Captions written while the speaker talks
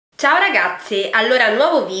Ciao ragazze, allora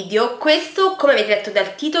nuovo video. Questo, come avete letto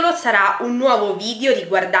dal titolo, sarà un nuovo video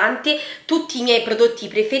riguardante tutti i miei prodotti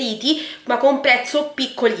preferiti ma con prezzo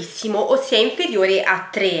piccolissimo, ossia inferiore a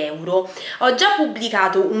 3 euro. Ho già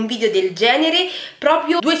pubblicato un video del genere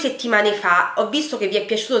proprio 2 settimane fa, ho visto che vi è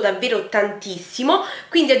piaciuto davvero tantissimo,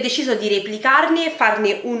 quindi ho deciso di replicarne e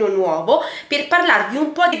farne uno nuovo per parlarvi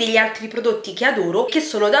un po' degli altri prodotti che adoro, che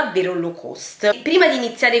sono davvero low cost. Prima di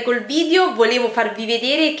iniziare col video volevo farvi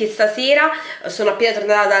vedere che stasera sono appena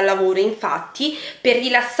tornata dal lavoro, infatti per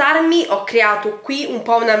rilassarmi ho creato qui un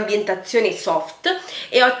po' un'ambientazione soft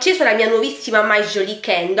e ho acceso la mia nuovissima My Jolie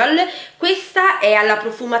Candle. Questa è alla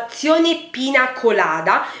profumazione pina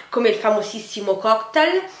colada, come il famosissimo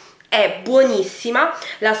cocktail, è buonissima,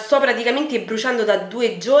 la sto praticamente bruciando da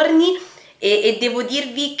 2 giorni e devo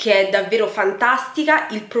dirvi che è davvero fantastica,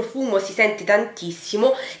 il profumo si sente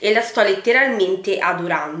tantissimo e la sto letteralmente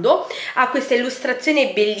adorando. Ha questa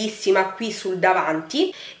illustrazione bellissima qui sul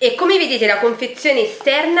davanti e come vedete la confezione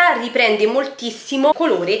esterna riprende moltissimo il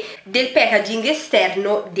colore del packaging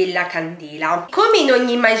esterno della candela. Come in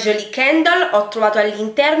ogni My Jolie Candle ho trovato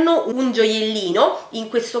all'interno un gioiellino, in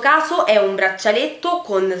questo caso è un braccialetto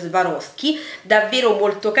con Swarovski, davvero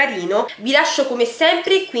molto carino. Vi lascio come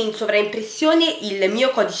sempre qui in sovraimpressione il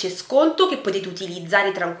mio codice sconto che potete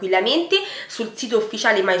utilizzare tranquillamente sul sito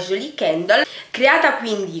ufficiale My Jolie Candle. Creata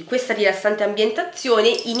quindi questa rilassante ambientazione,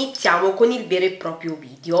 iniziamo con il vero e proprio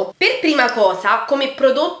video. Per prima cosa, come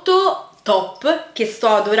prodotto top che sto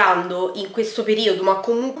adorando in questo periodo, ma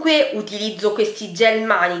comunque utilizzo questi gel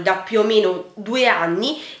mani da più o meno 2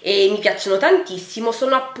 anni e mi piacciono tantissimo,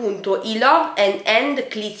 sono appunto i Love and Hand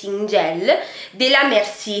Cleansing Gel della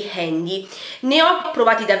Merci. Ne ho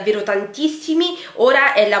provati davvero tantissimi,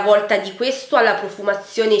 ora è la volta di questo alla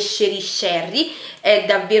profumazione Sherry, è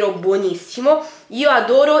davvero buonissimo. Io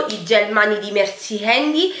adoro i gel mani di Merci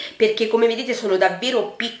perché come vedete sono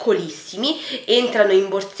davvero piccolissimi, entrano in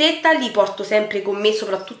borsetta, li porto sempre con me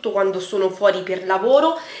soprattutto quando sono fuori per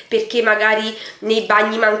lavoro, perché magari nei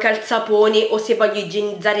bagni manca il sapone o se voglio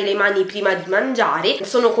igienizzare le mani prima di mangiare.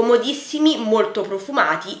 Sono comodissimi, molto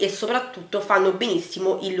profumati e soprattutto fanno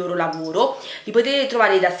benissimo il loro lavoro. Li potete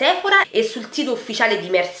trovare da Sephora e sul sito ufficiale di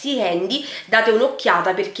Merci, date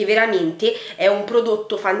un'occhiata perché veramente è un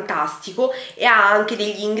prodotto fantastico e ha anche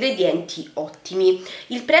degli ingredienti ottimi.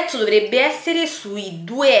 Il prezzo dovrebbe essere sui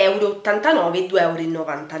 2,89 euro, 2,99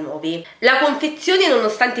 euro. La confezione,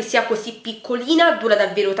 nonostante sia così piccolina, dura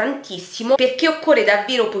davvero tantissimo perché occorre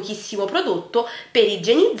davvero pochissimo prodotto per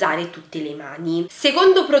igienizzare tutte le mani.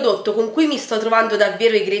 Secondo prodotto con cui mi sto trovando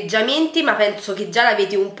davvero egregiamente, ma penso che già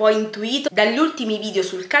l'avete un po' intuito dagli ultimi video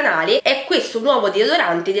sul canale, è questo nuovo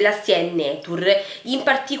deodorante della Cien Nature. In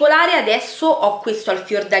particolare adesso ho questo al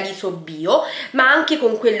fiordaliso bio, ma anche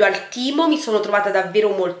con quello al timo mi sono trovata davvero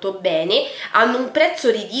molto bene. Hanno un prezzo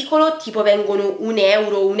ridicolo, tipo vengono 1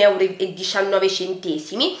 euro, 1,19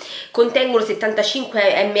 euro, contengono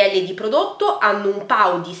 75 ml di prodotto, hanno un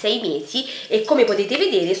PAO di 6 mesi e come potete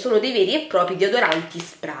vedere sono dei veri e propri deodoranti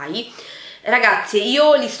spray. Ragazze,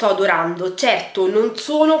 io li sto adorando, certo non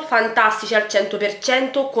sono fantastici al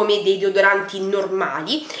 100% come dei deodoranti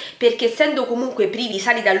normali, perché essendo comunque privi di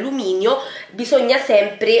sali d'alluminio bisogna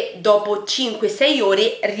sempre dopo 5-6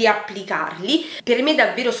 ore riapplicarli. Per me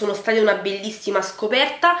davvero sono stata una bellissima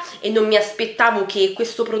scoperta e non mi aspettavo che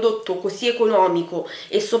questo prodotto così economico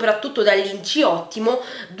e soprattutto dall'Inci ottimo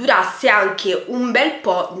durasse anche un bel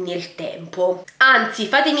po' nel tempo. Anzi,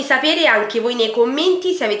 fatemi sapere anche voi nei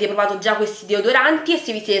commenti se avete provato già questi deodoranti e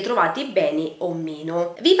se vi siete trovati bene o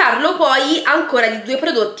meno. Vi parlo poi ancora di 2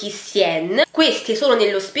 prodotti Cien. Queste sono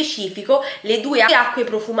nello specifico le 2 acque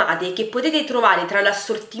profumate che potete trovare tra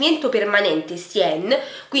l'assortimento permanente Cien,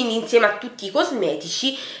 quindi insieme a tutti i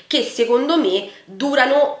cosmetici, che secondo me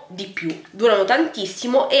durano di più, durano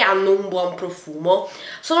tantissimo e hanno un buon profumo.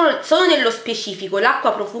 Sono nello specifico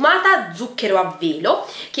l'acqua profumata zucchero a velo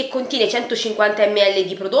che contiene 150 ml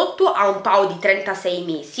di prodotto, ha un PAO di 36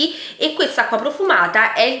 mesi e questa acqua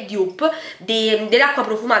profumata è il dupe dell'acqua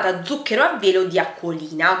profumata zucchero a velo di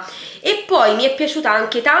Acquolina. E poi mi è piaciuta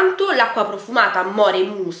anche tanto l'acqua profumata amore e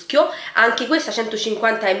muschio, anche questa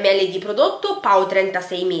 150 ml di prodotto, PAO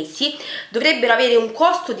 36 mesi, dovrebbero avere un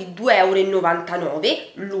costo di 2,99 euro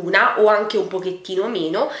l'una o anche un pochettino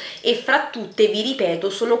meno, e fra tutte vi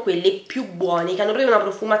ripeto sono quelle più buone, che hanno proprio una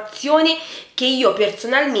profumazione che io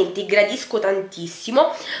personalmente gradisco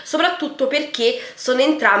tantissimo, soprattutto perché sono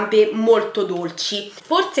entrambe molto dolci.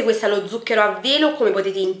 Forse questa allo zucchero a velo, come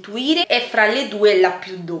potete intuire, è fra le 2 la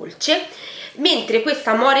più dolce. mentre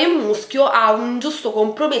questa Amore e Muschio ha un giusto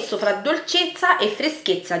compromesso fra dolcezza e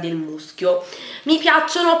freschezza del muschio. Mi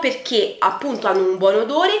piacciono perché appunto hanno un buon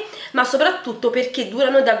odore, ma soprattutto perché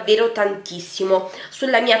durano davvero tantissimo.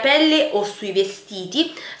 Sulla mia pelle o sui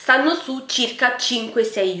vestiti stanno su circa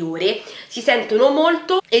 5-6 ore, si sentono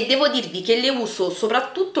molto e devo dirvi che le uso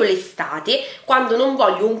soprattutto l'estate, quando non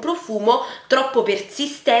voglio un profumo troppo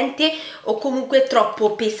persistente o comunque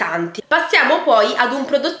troppo pesante. Passiamo poi ad un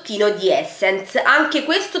prodottino di Essence, anche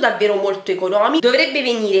questo davvero molto economico, dovrebbe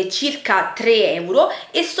venire circa 3 euro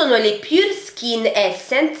e sono le Pure Skin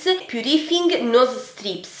Essence Purifying Nose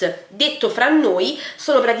Strips. Detto fra noi,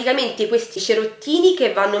 sono praticamente questi cerottini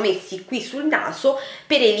che vanno messi qui sul naso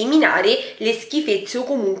per eliminare le schifezze o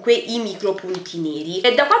comunque i micropunti neri.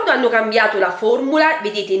 E da quando hanno cambiato la formula,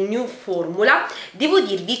 vedete New Formula, devo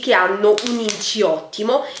dirvi che hanno un Inci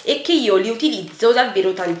ottimo e che io li utilizzo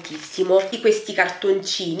davvero tantissimo, di questi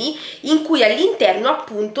cartoncini in cui all'interno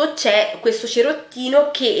appunto c'è questo cerottino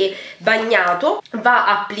che bagnato va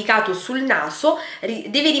applicato sul naso,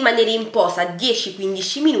 deve rimanere in posa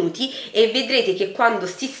 10-15 minuti e vedrete che quando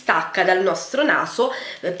si stacca dal nostro naso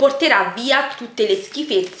porterà via tutte le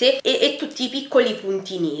schifezze e tutti i piccoli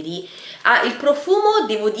punti neri. Il profumo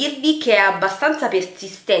devo dirvi che è abbastanza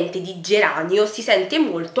persistente, di geranio, si sente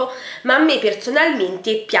molto, ma a me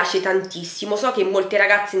personalmente piace tantissimo. So che molte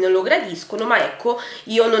ragazze non lo gradiscono, ma ecco,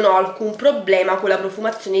 io non ho alcun problema con la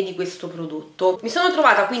profumazione di questo prodotto. Mi sono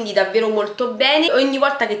trovata quindi davvero molto bene, ogni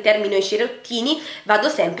volta che termino i cerottini vado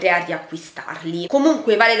sempre a riacquistarli.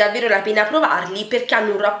 Comunque vale davvero la pena provarli perché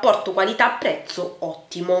hanno un rapporto qualità-prezzo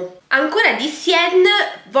ottimo. Ancora di Cien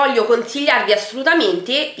voglio consigliarvi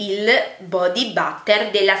assolutamente il body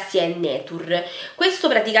butter della Cien Nature. Questo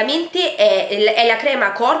praticamente è la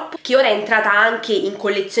crema corpo che ora è entrata anche in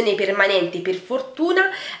collezione permanente, per fortuna,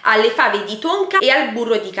 alle fave di tonka e al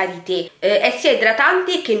burro di karité. È sia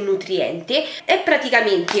idratante che nutriente, è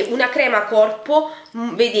praticamente una crema corpo,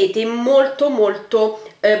 vedete, molto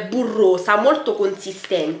burrosa, molto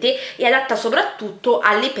consistente e adatta soprattutto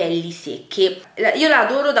alle pelli secche. Io la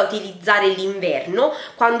adoro da utilizzare l'inverno,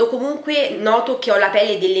 quando comunque noto che ho la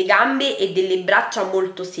pelle delle gambe e delle braccia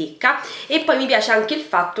molto secca, e poi mi piace anche il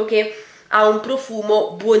fatto che ha un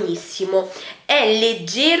profumo buonissimo, è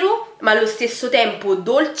leggero ma allo stesso tempo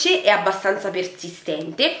dolce e abbastanza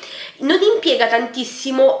persistente, non impiega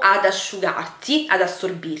tantissimo ad asciugarsi, ad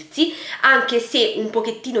assorbirsi, anche se un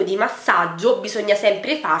pochettino di massaggio bisogna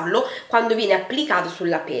sempre farlo quando viene applicato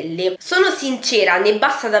sulla pelle. Sono sincera, ne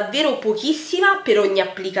basta davvero pochissima per ogni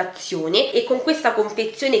applicazione e con questa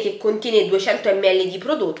confezione che contiene 200 ml di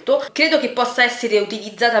prodotto credo che possa essere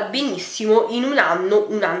utilizzata benissimo in un anno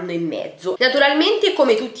e mezzo. Naturalmente,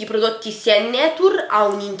 come tutti i prodotti Cien Nature, ha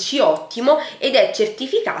un Inci ottimo ed è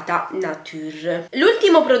certificata Nature.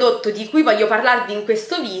 L'ultimo prodotto di cui voglio parlarvi in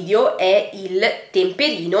questo video è il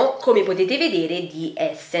temperino, come potete vedere, di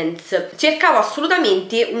Essence. Cercavo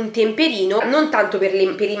assolutamente un temperino non tanto per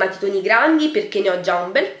i matitoni grandi, perché ne ho già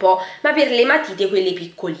un bel po', ma per le matite quelle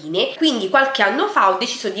piccoline. Quindi qualche anno fa ho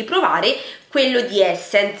deciso di provare quello di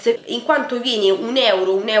Essence, in quanto viene 1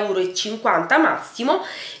 euro, 1,50 euro massimo,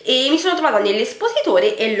 e mi sono trovata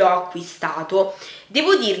nell'espositore e l'ho acquistato.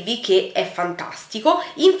 Devo dirvi che è fantastico,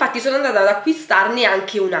 infatti sono andata ad acquistarne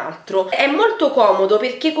anche un altro. È molto comodo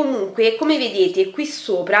perché comunque, come vedete, qui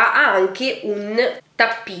sopra ha anche un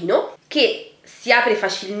tappino che si apre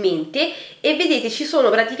facilmente e vedete ci sono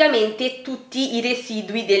praticamente tutti i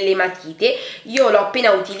residui delle matite. Io l'ho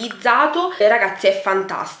appena utilizzato, ragazzi, è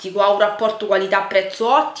fantastico, ha un rapporto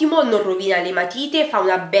qualità-prezzo ottimo, non rovina le matite, fa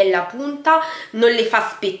una bella punta, non le fa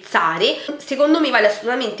spezzare. Secondo me vale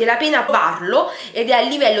assolutamente la pena provarlo ed è a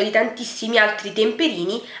livello di tantissimi altri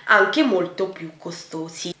temperini anche molto più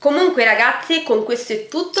costosi. Comunque ragazze, con questo è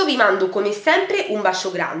tutto, vi mando come sempre un bacio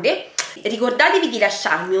grande. Ricordatevi di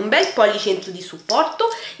lasciarmi un bel pollice in su di supporto,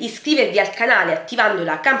 iscrivervi al canale attivando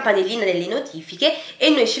la campanellina delle notifiche e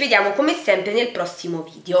noi ci vediamo come sempre nel prossimo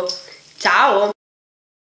video. Ciao!